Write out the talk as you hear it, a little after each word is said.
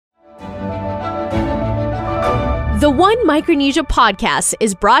The One Micronesia podcast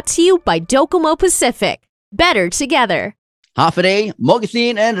is brought to you by Docomo Pacific. Better together. Hafide,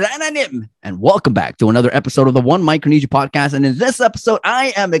 Mogathin, and Rananim. And welcome back to another episode of the One Micronesia podcast. And in this episode,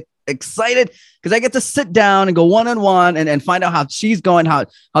 I am excited because I get to sit down and go one-on-one and find out how she's going, how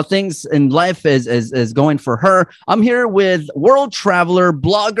things in life is going for her. I'm here with world traveler,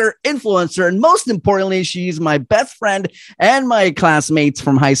 blogger, influencer, and most importantly, she's my best friend and my classmates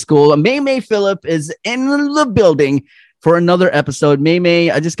from high school. May Phillip is in the building for another episode. May,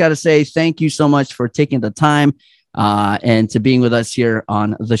 I just got to say thank you so much for taking the time and to being with us here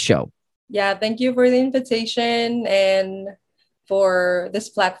on the show. Yeah, thank you for the invitation and for this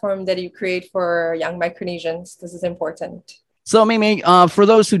platform that you create for young Micronesians. This is important. So, May, for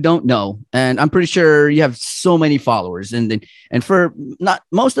those who don't know, and I'm pretty sure you have so many followers, and for not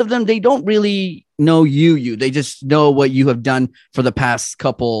most of them, they don't really know you. They just know what you have done for the past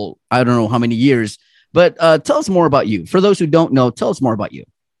couple, I don't know how many years. But tell us more about you. For those who don't know, tell us more about you.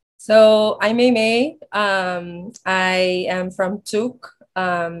 So I'm May. I am from Tuk.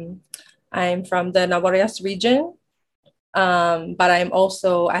 I'm from the Navarias region. But I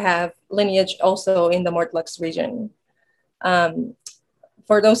have lineage also in the Mortlaks region.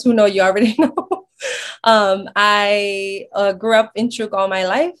 For those who know, you already know. I grew up in Truk all my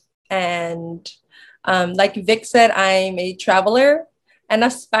life. And like Vic said, I'm a traveler, an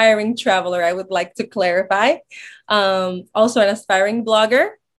aspiring traveler, I would like to clarify. Also an aspiring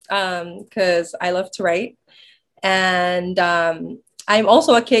blogger, because I love to write. And I'm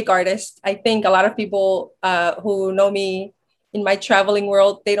also a cake artist. I think a lot of people who know me in my traveling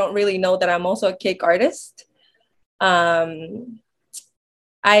world, they don't really know that I'm also a cake artist. I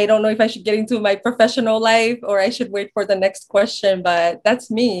don't know if I should get into my professional life or I should wait for the next question, but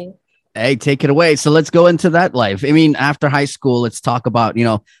that's me. Hey, take it away. So let's go into that life. I mean, after high school, let's talk about,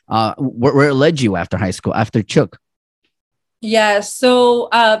 where it led you after high school, after Chuk. Yeah, so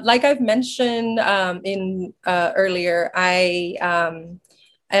like I've mentioned in earlier, I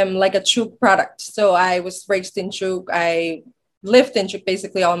am like a Chuk product. So I was raised in Chuk. I lived in Chuk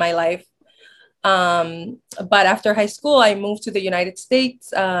basically all my life. But after high school, I moved to the United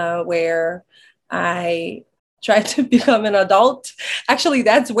States where I tried to become an adult. Actually,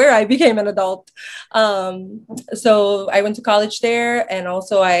 that's where I became an adult. So I went to college there, and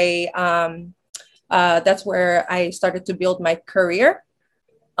also that's where I started to build my career.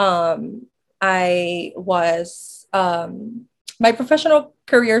 My professional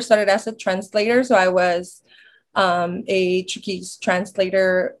career started as a translator. So I was a Chuukese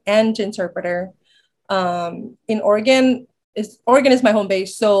translator and interpreter. In Oregon is my home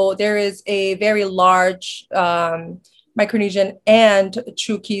base. So there is a very large Micronesian and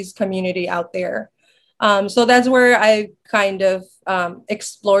Chuukese community out there. So that's where I kind of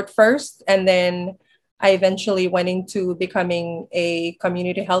explored first. And then I eventually went into becoming a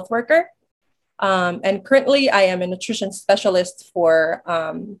community health worker. And currently I am a nutrition specialist for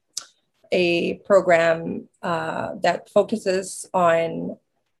a program that focuses on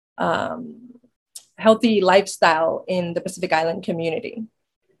healthy lifestyle in the Pacific Island community.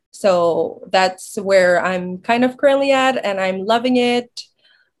 So that's where I'm kind of currently at, and I'm loving it.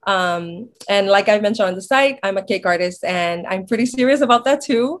 And like I mentioned on the site, I'm a cake artist, and I'm pretty serious about that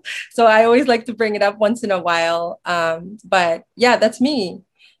too. So I always like to bring it up once in a while. But yeah, that's me.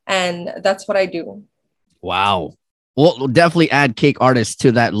 And that's what I do. Wow. We'll definitely add cake artists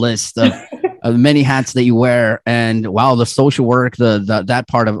to that list of, of many hats that you wear. And wow, the social work, that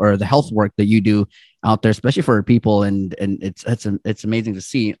part of, or the health work that you do out there, especially for people. And it's amazing to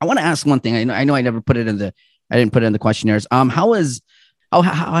see. I want to ask one thing. I know I never put it in I didn't put it in the questionnaires. How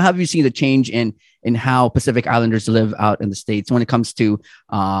have you seen the change in how Pacific Islanders live out in the States when it comes to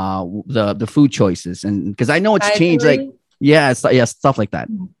the food choices? And because I know it's changed, stuff like that.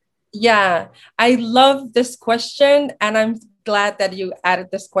 Yeah, I love this question, and I'm glad that you added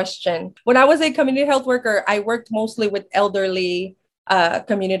this question. When I was a community health worker, I worked mostly with elderly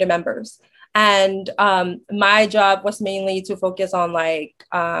community members. And my job was mainly to focus on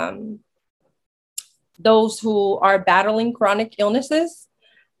those who are battling chronic illnesses.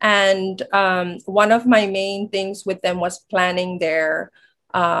 And one of my main things with them was planning their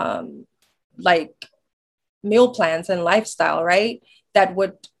meal plans and lifestyle, right? That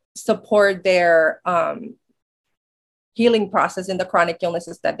would support their healing process in the chronic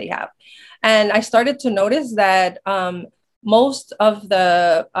illnesses that they have. And I started to notice that most of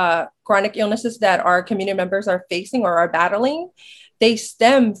the chronic illnesses that our community members are facing or are battling, they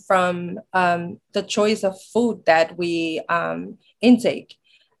stem from the choice of food that we intake.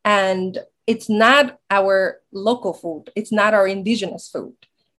 And it's not our local food. It's not our indigenous food.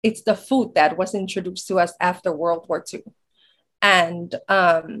 it's the food that was introduced to us after World War II. And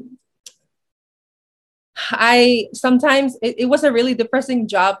I sometimes it was a really depressing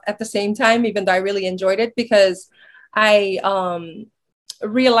job at the same time, even though I really enjoyed it, because I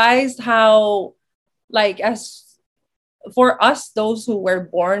realized how, like, as for us, those who were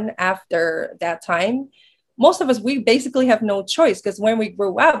born after that time, most of us, we basically have no choice, because when we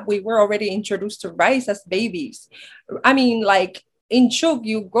grew up, we were already introduced to rice as babies. I mean, like in Chuuk,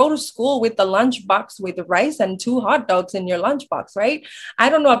 you go to school with the lunchbox with rice and 2 hot dogs in your lunchbox, right? I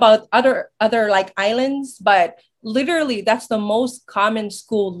don't know about other like islands, but literally that's the most common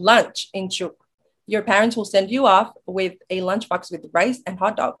school lunch in Chuuk. Your parents will send you off with a lunchbox with rice and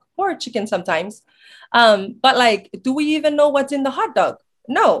hot dog or chicken sometimes. But like, do we even know what's in the hot dog?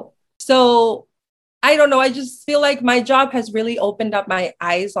 No. So I don't know. I just feel like my job has really opened up my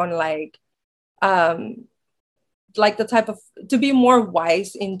eyes on like the type of, to be more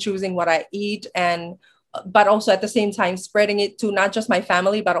wise in choosing what I eat, and but also at the same time spreading it to not just my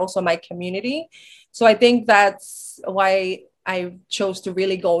family but also my community. So I think that's why I chose to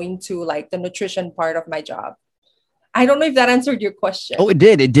really go into like the nutrition part of my job. I don't know if that answered your question. Oh, it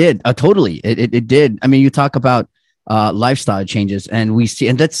did. It did. Totally. It did. I mean, you talk about lifestyle changes, and we see,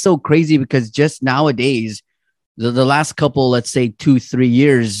 and that's so crazy because just nowadays, the last couple, let's say 2-3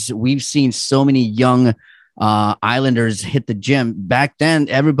 years, we've seen so many young islanders hit the gym. Back then,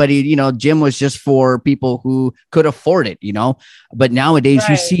 everybody, gym was just for people who could afford it, but nowadays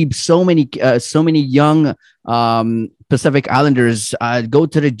you see so many young Pacific Islanders go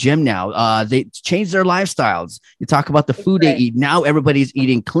to the gym now. They change their lifestyles. You talk about the food they eat. Now everybody's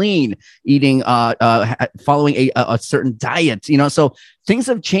eating clean, eating following a certain diet, so things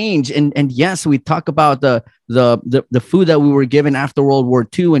have changed. And yes, we talk about the food that we were given after World War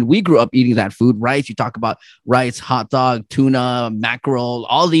II, and we grew up eating that food. Rice, you talk about rice, hot dog, tuna, mackerel,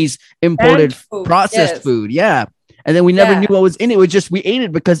 all these imported processed food. Yeah. And then we never knew what was in it. It was just, we ate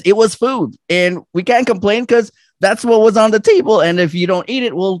it because it was food, and we can't complain because that's what was on the table. And if you don't eat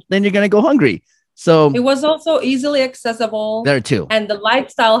it, well, then you're going to go hungry. So it was also easily accessible there too. And the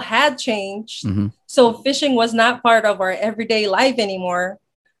lifestyle had changed. Mm-hmm. So fishing was not part of our everyday life anymore.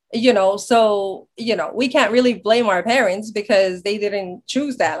 So, we can't really blame our parents because they didn't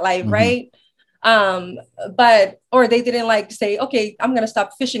choose that life, mm-hmm. right? Or they didn't say, okay, I'm going to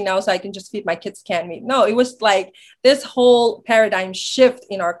stop fishing now so I can just feed my kids canned meat. No, it was like this whole paradigm shift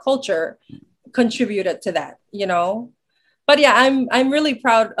in our culture contributed to that, But yeah, I'm really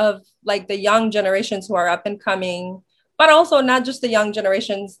proud of the young generations who are up and coming, but also not just the young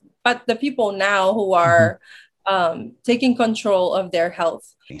generations, but the people now who are taking control of their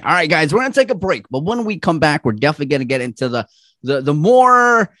health. All right, guys, we're going to take a break, but when we come back, we're definitely going to get into the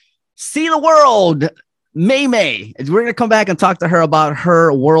more see the world. May. We're going to come back and talk to her about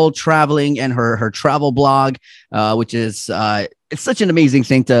her world traveling and her travel blog, which is it's such an amazing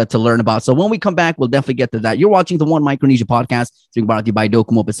thing to learn about. So when we come back, we'll definitely get to that. You're watching the One Micronesia podcast. It's being brought to you by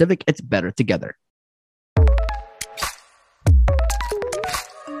Docomo Pacific. It's better together.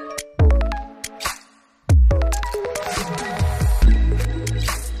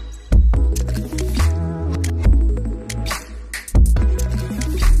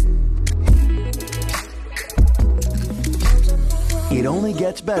 It only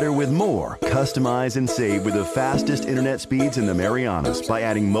gets better with more. Customize and save with the fastest internet speeds in the Marianas by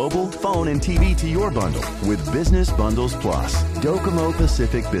adding mobile, phone, and TV to your bundle with Business Bundles Plus. Docomo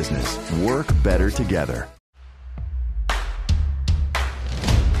Pacific Business. Work better together.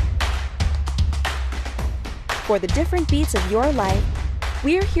 For the different beats of your life,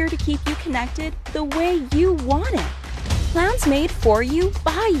 we're here to keep you connected the way you want it. Plans made for you,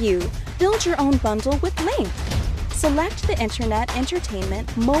 by you. Build your own bundle with Link. Select the internet,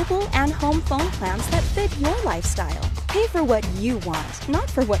 entertainment, mobile, and home phone plans that fit your lifestyle. Pay for what you want, not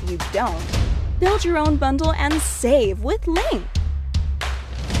for what you don't. Build your own bundle and save with Link.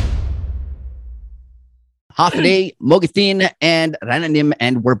 Hathday, Mogathin, and Rananim,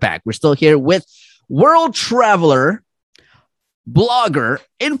 and we're back. We're still here with world traveler, blogger,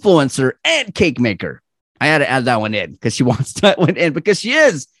 influencer, and cake maker. I had to add that one in because she wants that one in because she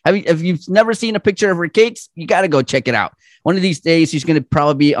is. If you've never seen a picture of her cakes, you got to go check it out. One of these days, she's going to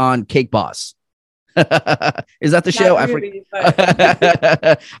probably be on Cake Boss. Is that the show? Really,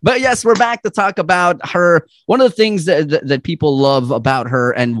 but yes, we're back to talk about her. One of the things that people love about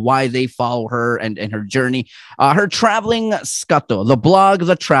her and why they follow her and her journey, her traveling scutto, the blog,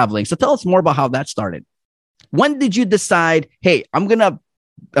 the traveling. So tell us more about how that started. When did you decide, hey, I'm gonna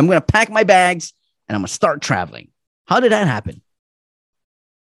pack my bags and I'm going to start traveling? How did that happen?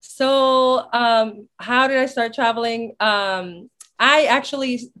 So how did I start traveling? I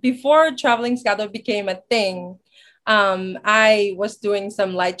actually, before traveling Scato became a thing, I was doing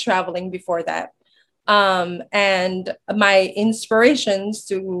some light traveling before that. And my inspirations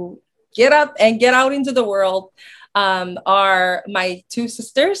to get up and get out into the world are my two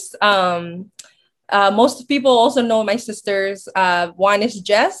sisters. Most people also know my sisters. One is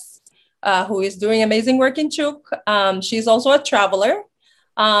Jess, who is doing amazing work in Chuk. She's also a traveler.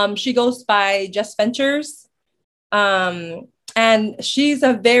 She goes by Jess Ventures. And she's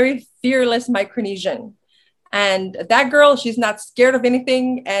a very fearless Micronesian. And that girl, she's not scared of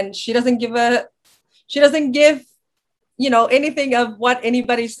anything, and she doesn't give anything of what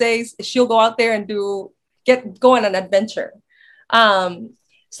anybody says. She'll go out there and go on an adventure.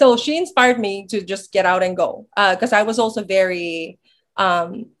 So she inspired me to just get out and go, because I was also very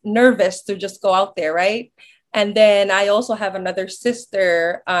nervous to just go out there, right? And then I also have another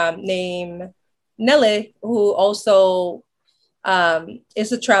sister named Nelly, who also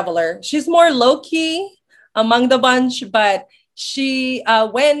is a traveler. She's more low-key among the bunch, but she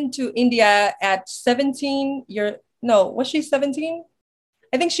went to India at 17 years. No, was she 17?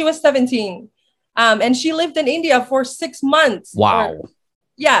 I think she was 17. And she lived in India for 6 months. Wow.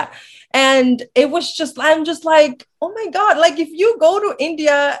 Yeah. And I'm just like, oh my God, like if you go to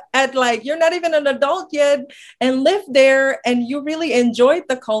India at like, you're not even an adult yet and live there and you really enjoyed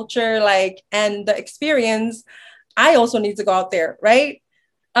the culture, like, and the experience, I also need to go out there. Right.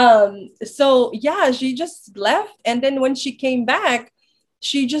 So yeah, she just left. And then when she came back,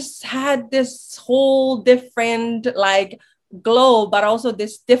 she just had this whole different like glow, but also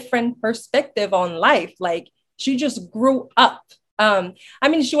this different perspective on life. Like she just grew up. I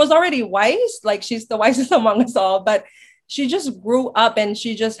mean, she was already wise, like she's the wisest among us all, but she just grew up and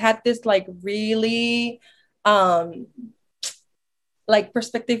she just had this like really like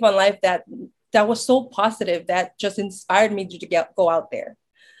perspective on life that was so positive that just inspired me to go out there.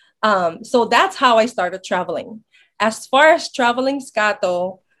 So that's how I started traveling. As far as traveling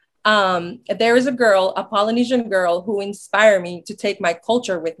Scato, there is a Polynesian girl who inspired me to take my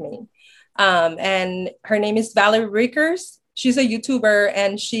culture with me. And her name is Valerie Rickers. She's a YouTuber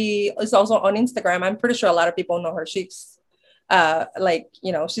and she is also on Instagram. I'm pretty sure a lot of people know her. She's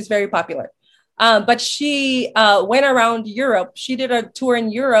she's very popular. But she went around Europe. She did a tour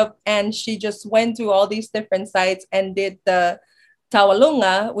in Europe and she just went to all these different sites and did the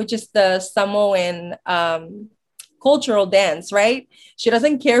Tawalunga, which is the Samoan cultural dance, right? She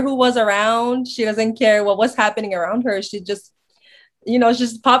doesn't care who was around. She doesn't care what was happening around her. She just,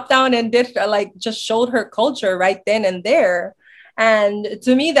 just popped down and did just showed her culture right then and there. And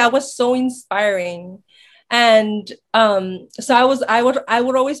to me, that was so inspiring. And so I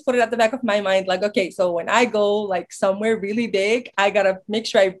would always put it at the back of my mind, like, okay, so when I go like somewhere really big, I gotta make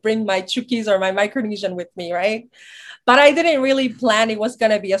sure I bring my Chukis or my Micronesian with me, right? But I didn't really plan it was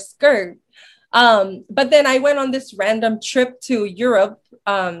gonna be a skirt. But then I went on this random trip to Europe.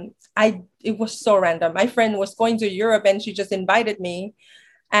 It was so random. My friend was going to Europe and she just invited me.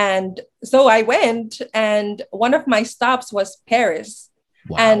 And so I went, and one of my stops was Paris.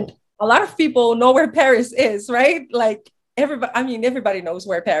 Wow. And a lot of people know where Paris is, right? Like everybody knows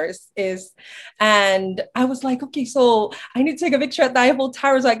where Paris is. And I was like, okay, so I need to take a picture at the Eiffel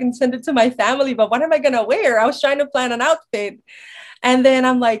Tower so I can send it to my family, but what am I going to wear? I was trying to plan an outfit. And then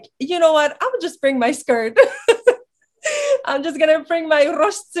I'm like, you know what? I would just bring my skirt. I'm just going to bring my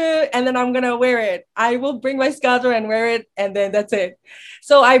rostu and then I'm going to wear it. I will bring my scatter and wear it. And then that's it.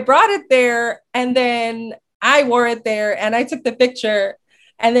 So I brought it there and then I wore it there and I took the picture.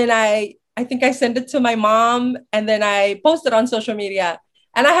 And then I think I sent it to my mom and then I posted on social media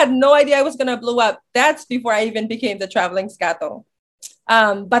and I had no idea I was going to blow up. That's before I even became the traveling Scato.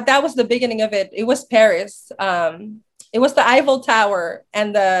 But that was the beginning of it. It was Paris. It was the Eiffel Tower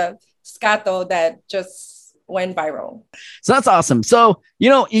and the Scato that just went viral. So that's awesome. So,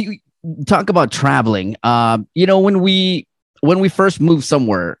 you talk about traveling. When we first move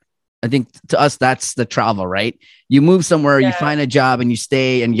somewhere, I think to us, that's the travel, right? You move somewhere, you find a job and you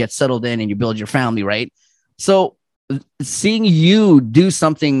stay and you get settled in and you build your family, right? So seeing you do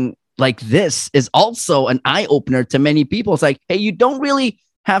something like this is also an eye opener to many people. It's like, hey, you don't really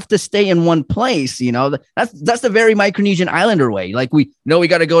have to stay in one place. That's the very Micronesian Islander way. Like we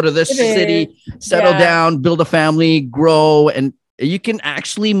got to go to this city, settle down, build a family, grow, and you can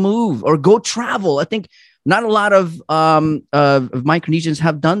actually move or go travel. I think not a lot of Micronesians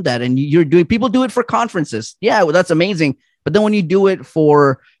have done that, and people do it for conferences. Yeah, well, that's amazing. But then when you do it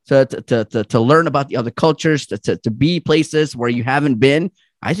to learn about the other cultures, to be places where you haven't been,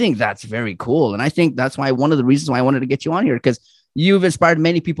 I think that's very cool. And I think that's why one of the reasons why I wanted to get you on here, because you've inspired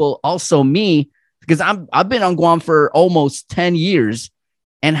many people, also me, because I've been on Guam for almost 10 years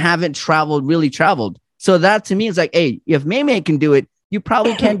and haven't really traveled. So that to me is like, hey, if May can do it, you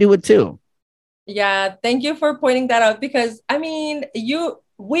probably can do it too. Yeah, thank you for pointing that out because I mean,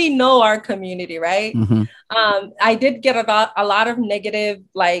 we know our community, right? Mm-hmm. I did get a lot of negative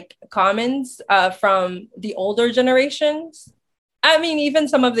like comments from the older generations. I mean, even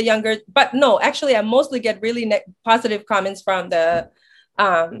some of the younger, but no, actually, I mostly get really positive comments from the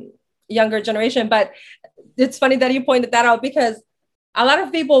younger generation. But it's funny that you pointed that out because a lot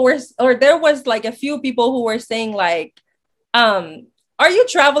of people there was like a few people who were saying like, are you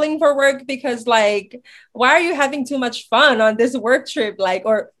traveling for work? Because like, why are you having too much fun on this work trip? Like,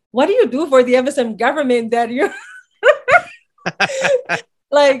 or what do you do for the FSM government that you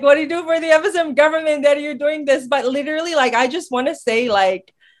like, what do you do for the FSM government that you're doing this? But literally, like, I just want to say,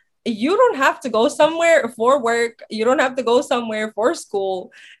 like, you don't have to go somewhere for work. You don't have to go somewhere for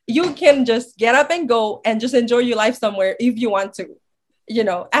school. You can just get up and go and just enjoy your life somewhere if you want to, you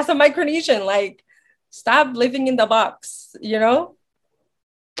know, as a Micronesian, like, stop living in the box, you know?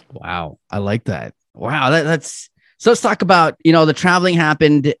 Wow. I like that. Wow. That's so let's talk about, you know, the traveling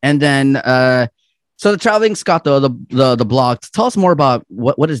happened and then, so the traveling, Scott, the blog, tell us more about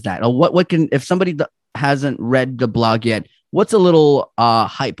what is that? Or what can, if somebody hasn't read the blog yet, what's a little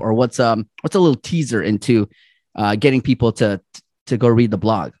hype or what's a little teaser into getting people to go read the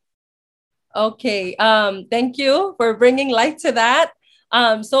blog? Okay. Thank you for bringing light to that.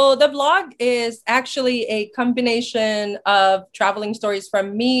 So the blog is actually a combination of traveling stories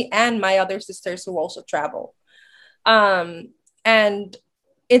from me and my other sisters who also travel. And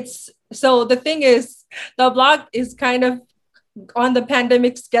so the thing is, the blog is kind of on the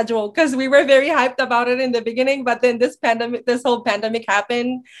pandemic schedule because we were very hyped about it in the beginning, but then this whole pandemic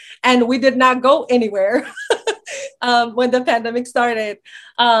happened and we did not go anywhere when the pandemic started.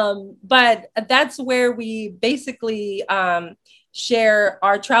 But that's where we basically share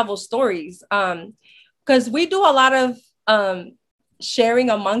our travel stories because we do a lot of sharing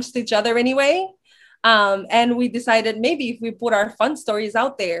amongst each other anyway. And we decided maybe if we put our fun stories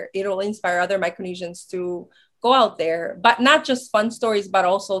out there, it'll inspire other Micronesians to go out there, but not just fun stories, but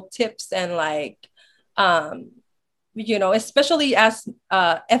also tips and like, you know, especially as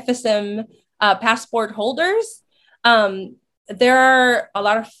FSM passport holders, there are a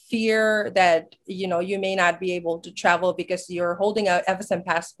lot of fear that, you know, you may not be able to travel because you're holding a FSM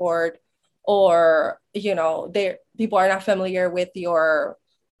passport or, you know, people are not familiar with your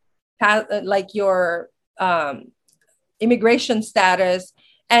immigration status.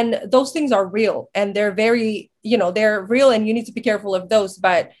 And those things are real and they're very, you know, they're real and you need to be careful of those,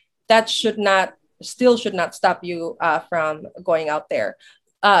 but that should not stop you from going out there.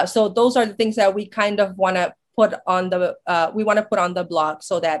 So those are the things that we kind of want to put on the blog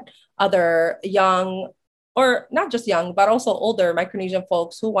so that other young, or not just young, but also older Micronesian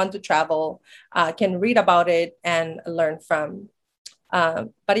folks who want to travel can read about it and learn from.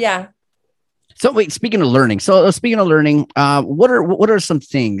 But yeah. So wait, speaking of learning, what are some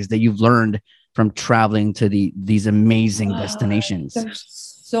things that you've learned from traveling to these amazing destinations? There's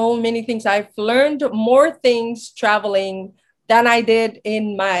so many things. I've learned more things traveling than I did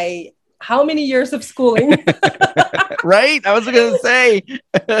in my how many years of schooling. Right? I was going to say.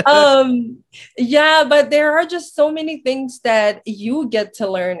 Yeah, but there are just so many things that you get to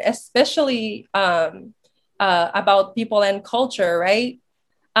learn, especially about people and culture, right?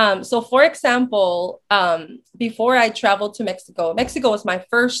 So for example, before I traveled to Mexico was my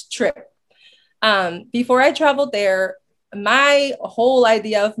first trip. Before I traveled there, my whole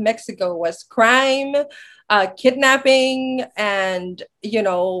idea of Mexico was crime, kidnapping, and, you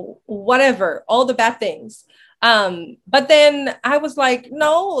know, whatever, all the bad things. But then I was like,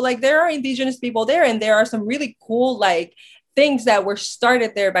 no, like there are indigenous people there and there are some really cool, like things that were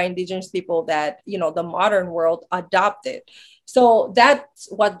started there by indigenous people that, you know, the modern world adopted. So that's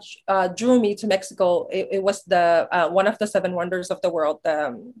what drew me to Mexico. It was the one of the seven wonders of the world,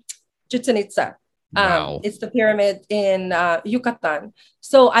 Chichen Itza. Wow. It's the pyramid in Yucatan.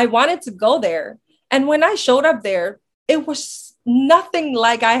 So I wanted to go there. And when I showed up there, it was nothing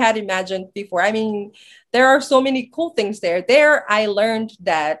like I had imagined before. I mean, there are so many cool things there. There, I learned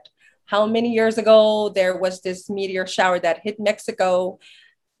that how many years ago there was this meteor shower that hit Mexico.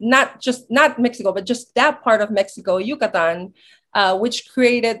 Not Mexico, but just that part of Mexico, Yucatan, which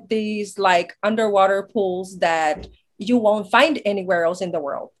created these like underwater pools that you won't find anywhere else in the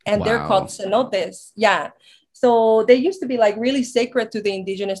world. And they're called cenotes. Yeah. So they used to be like really sacred to the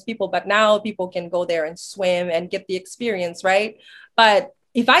indigenous people, but now people can go there and swim and get the experience, right? But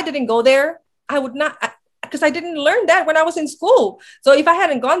if I didn't go there, I would not, because I didn't learn that when I was in school. So if I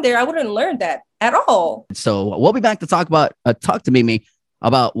hadn't gone there, I wouldn't learn that. at all. So we'll be back to talk to Mimi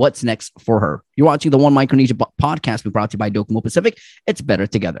about what's next for her. You're watching the One Micronesia podcast. We brought to you by Docomo Pacific. It's better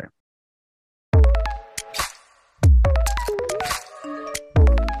together.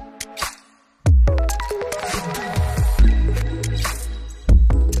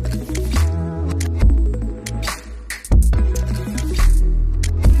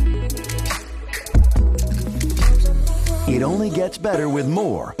 It only gets better with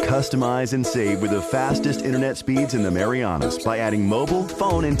more. Customize and save with the fastest internet speeds in the Marianas by adding mobile,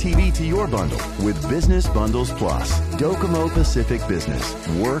 phone, and TV to your bundle with Business Bundles Plus. Docomo Pacific Business.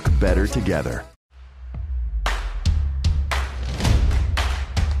 Work better together.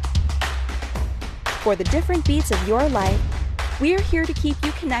 For the different beats of your life, we're here to keep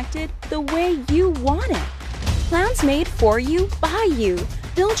you connected the way you want it. Plans made for you, by you.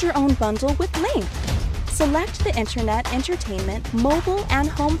 Build your own bundle with Link. Select the internet, entertainment, mobile, and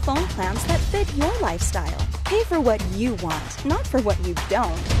home phone plans that fit your lifestyle. Pay for what you want, not for what you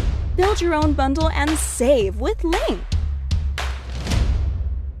don't. Build your own bundle and save with Link.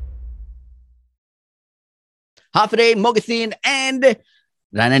 Hafaday, Mogathin, and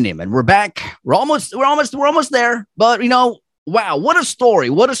Rananim, and we're back. We're almost there. But wow, what a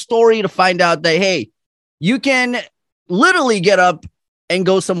story! What a story to find out that hey, you can literally get up and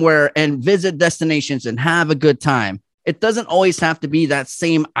go somewhere and visit destinations and have a good time. It doesn't always have to be that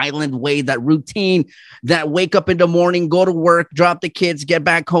same island way, that routine, that wake up in the morning, go to work, drop the kids, get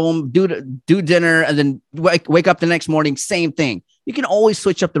back home, do dinner, and then wake up the next morning, same thing. You can always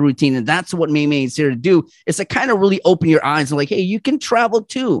switch up the routine. And that's what Mimi is here to do, is to kind of really open your eyes and like, hey, you can travel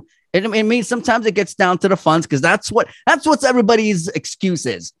too. And it means sometimes it gets down to the funds, because that's what's everybody's excuse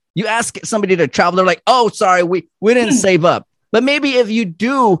is. You ask somebody to travel, they're like, oh, sorry, we didn't save up. But maybe if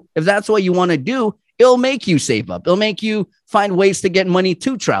that's what you want to do, it'll make you save up. It'll make you find ways to get money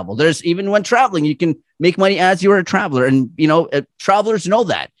to travel. There's even when traveling, you can make money as you're a traveler. And, travelers know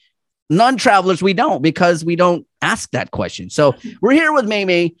that. Non-travelers, we don't, because we don't ask that question. So we're here with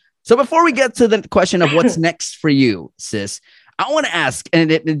Mimi. So before we get to the question of what's next for you, sis, I want to ask,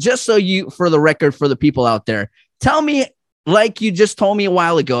 and just so for the record, for the people out there, tell me, like you just told me a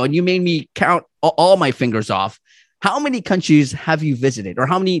while ago, and you made me count all my fingers off, how many countries have you visited, or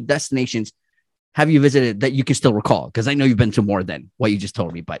how many destinations have you visited that you can still recall? Because I know you've been to more than what you just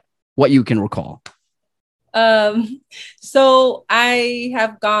told me, but what you can recall. So I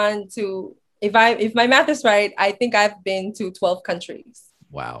have gone to, if my math is right, I think I've been to 12 countries.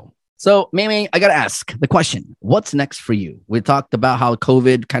 Wow. So Mimi, I got to ask the question, what's next for you? We talked about how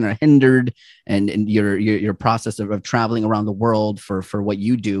COVID kind of hindered and your process of traveling around the world for what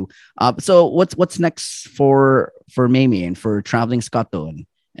you do. So what's next for Mimi and for Traveling Scotto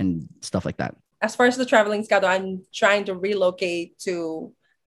and stuff like that? As far as the Traveling Scotto, I'm trying to relocate to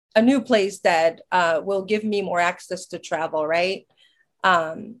a new place that will give me more access to travel, right?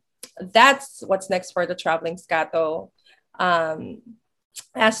 That's what's next for the Traveling Scotto.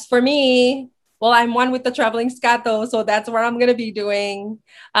 As for me, well, I'm one with the Traveling Scotto, so that's what I'm going to be doing.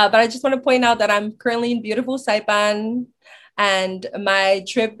 But I just want to point out that I'm currently in beautiful Saipan, and my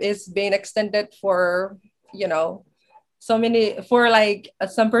trip is being extended for, some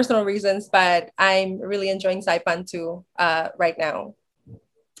personal reasons, but I'm really enjoying Saipan too right now.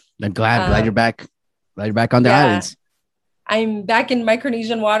 I'm glad you're back. Glad you're back on the islands. I'm back in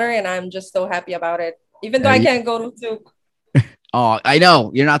Micronesian water, and I'm just so happy about it. Even though I can't go to Oh, I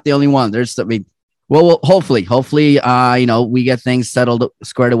know you're not the only one. Well, hopefully, we get things settled,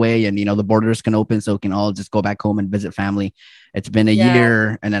 squared away, and the borders can open, so we can all just go back home and visit family. It's been a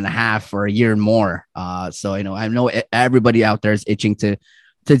year and a half, or a year and more. So I know everybody out there is itching to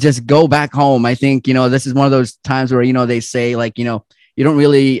just go back home. I think this is one of those times where they say you don't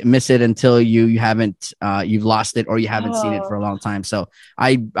really miss it until you've lost it, or you haven't seen it for a long time. So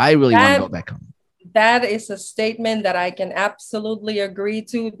I really want to go back home. That is a statement that I can absolutely agree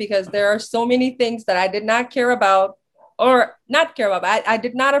to, because there are so many things that I did not care about, or not care about. I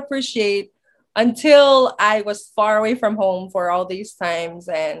did not appreciate until I was far away from home for all these times.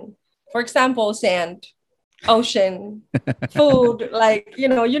 And for example, sand, ocean, food,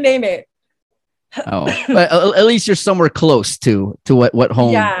 you name it. Oh, but at least you're somewhere close to what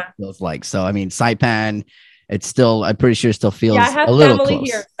home feels like. So, I mean, Saipan, I'm pretty sure it still feels I have a little family close.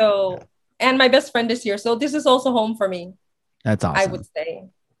 Here, so. And my best friend is here. So this is also home for me. That's awesome. I would say.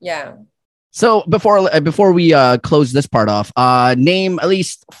 Yeah. So before we close this part off, name at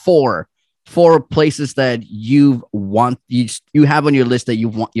least four places that you have on your list that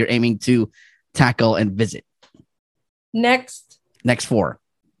you're aiming to tackle and visit. Next four.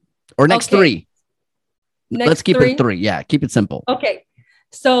 Or next three. Let's keep it three. Yeah, keep it simple. Okay.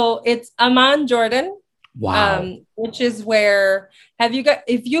 So it's Amman, Jordan. Wow. Which is where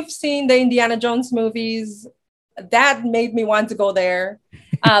if you've seen the Indiana Jones movies, that made me want to go there.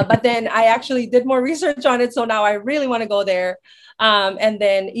 But then I actually did more research on it. So now I really want to go there. And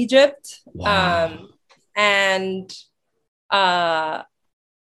then Egypt. Wow. And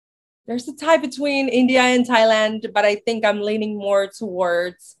there's a tie between India and Thailand, but I think I'm leaning more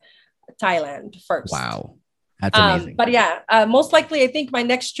towards Thailand first. Wow. That's amazing. But yeah, most likely, I think my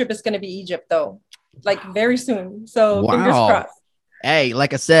next trip is going to be Egypt, though, like very soon. So fingers crossed. Hey,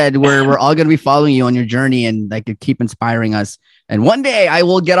 like I said, we're all going to be following you on your journey, and like keep inspiring us. And one day I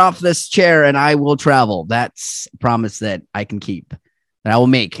will get off this chair and I will travel. That's a promise that I can keep, that I will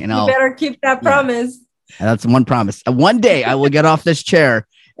make. And you better keep that promise. That's one promise. One day I will get off this chair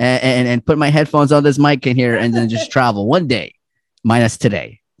and put my headphones on this mic in here and then just travel one day, minus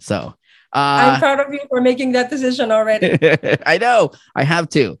today. So I'm proud of you for making that decision already. I know I have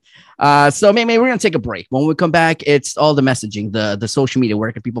to. So maybe we're going to take a break. When we come back, it's all the messaging, the social media.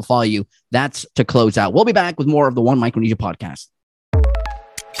 Where can people follow you? That's to close out. We'll be back with more of the One Micronesia podcast.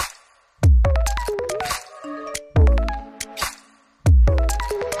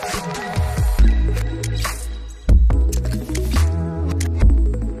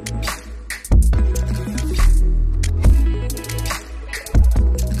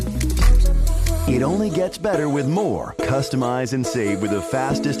 It only gets better with more. Customize and save with the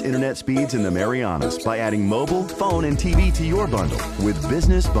fastest internet speeds in the Marianas by adding mobile, phone, and TV to your bundle with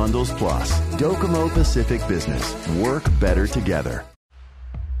Business Bundles Plus. Docomo Pacific Business. Work better together.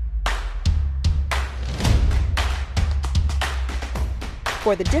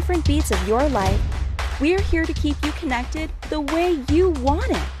 For the different beats of your life, we're here to keep you connected the way you want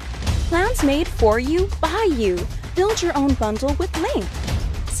it. Plans made for you, by you. Build your own bundle with Link.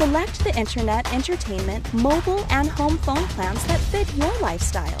 Select the internet, entertainment, mobile, and home phone plans that fit your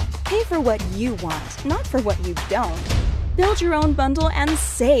lifestyle. Pay for what you want, not for what you don't. Build your own bundle and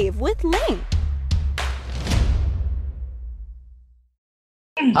save with Link.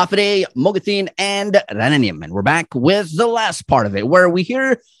 Hafide, Mogathin, and Rananim. And we're back with the last part of it, where we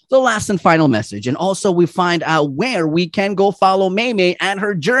hear the last and final message. And also we find out where we can go follow Maymay and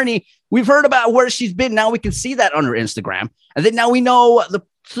her journey. We've heard about where she's been. Now we can see that on her Instagram. And then now we know the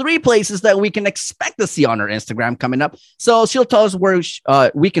 3 places that we can expect to see on her Instagram coming up. So she'll tell us where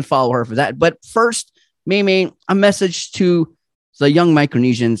we can follow her for that. But first, Maymay, a message to the young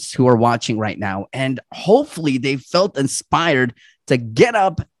Micronesians who are watching right now. And hopefully they felt inspired to get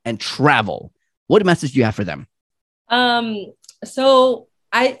up and travel. What message do you have for them? So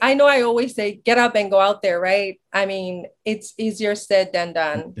I know I always say, get up and go out there, right? I mean, it's easier said than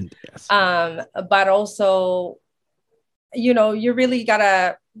done. Yes. But also, you know, you really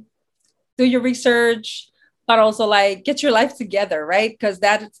gotta do your research, but also like get your life together, right? Because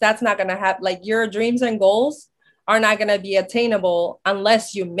that's not gonna happen. Like your dreams and goals are not gonna be attainable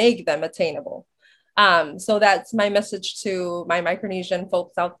unless you make them attainable. So that's my message to my Micronesian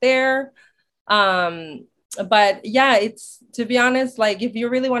folks out there. But yeah, it's, to be honest, like if you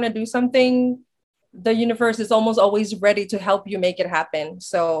really want to do something, the universe is almost always ready to help you make it happen.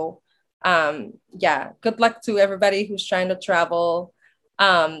 So yeah, good luck to everybody who's trying to travel.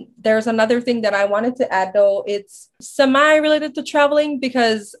 There's another thing that I wanted to add, though. It's semi-related to traveling,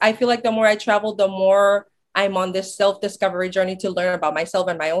 because I feel like the more I travel, the more I'm on this self-discovery journey to learn about myself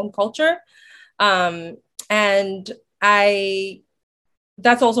and my own culture. And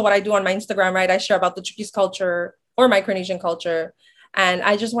that's also what I do on my Instagram, right? I share about the Chuukese culture or Micronesian culture. And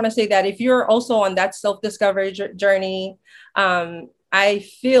I just want to say that if you're also on that self-discovery journey, I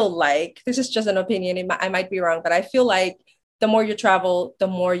feel like, this is just an opinion, I might be wrong, but I feel like the more you travel, the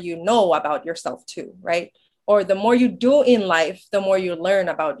more you know about yourself too, right? Or the more you do in life, the more you learn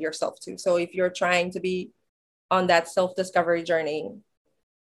about yourself too. So if you're trying to be on that self-discovery journey,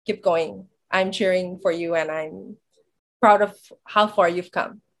 keep going. I'm cheering for you, and I'm proud of how far you've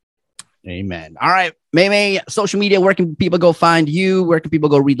come. Amen. All right, Maymay, social media, where can people go find you? Where can people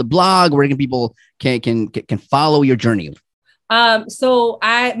go read the blog? Where can people can follow your journey? So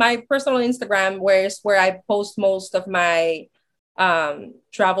my personal Instagram, where I post most of my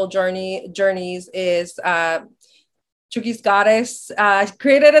travel journeys, is Chuukese Goddess. I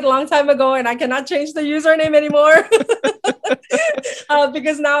created it a long time ago, and I cannot change the username anymore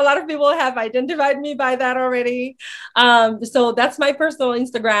because now a lot of people have identified me by that already. So that's my personal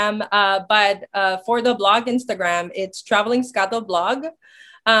Instagram. But for the blog Instagram, it's Traveling Scado Blog.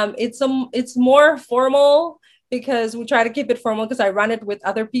 It's more formal because we try to keep it formal because I run it with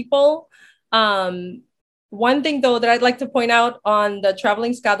other people. One thing, though, that I'd like to point out on the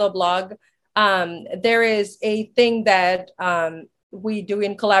Traveling Scado blog, there is a thing that we do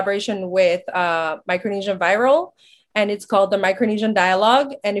in collaboration with Micronesian Viral, and it's called the Micronesian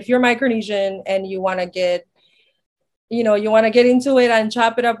Dialogue. And if you're Micronesian and you want to get into it and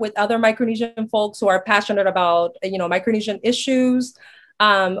chop it up with other Micronesian folks who are passionate about, Micronesian issues,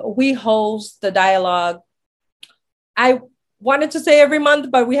 we host the dialogue. I wanted to say every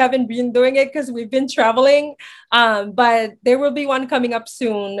month, but we haven't been doing it because we've been traveling. But there will be one coming up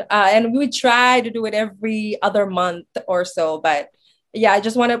soon. And we try to do it every other month or so. But yeah, I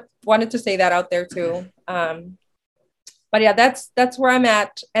just wanted to say that out there too. But yeah, that's where I'm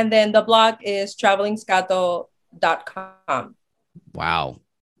at. And then the blog is travelingscato.com. Wow.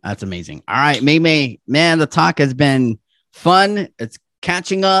 That's amazing. All right, May, man, the talk has been fun. It's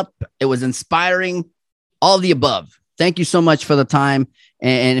catching up. It was inspiring. All the above. Thank you so much for the time.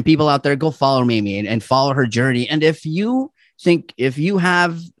 And people out there, go follow Mimi and follow her journey. And if you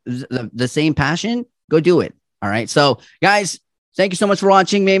have the same passion, go do it. All right. So guys, thank you so much for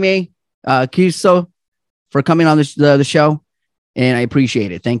watching, Mimi. Kiso for coming on the show. And I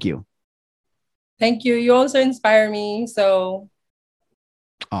appreciate it. Thank you. Thank you. You also inspire me. So.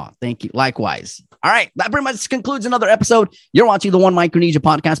 Oh, thank you. Likewise. All right. That pretty much concludes another episode. You're watching the One Micronesia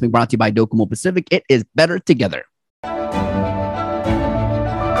podcast being brought to you by Docomo Pacific. It is better together.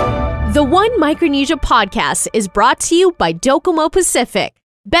 The One Micronesia podcast is brought to you by Docomo Pacific.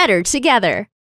 Better together.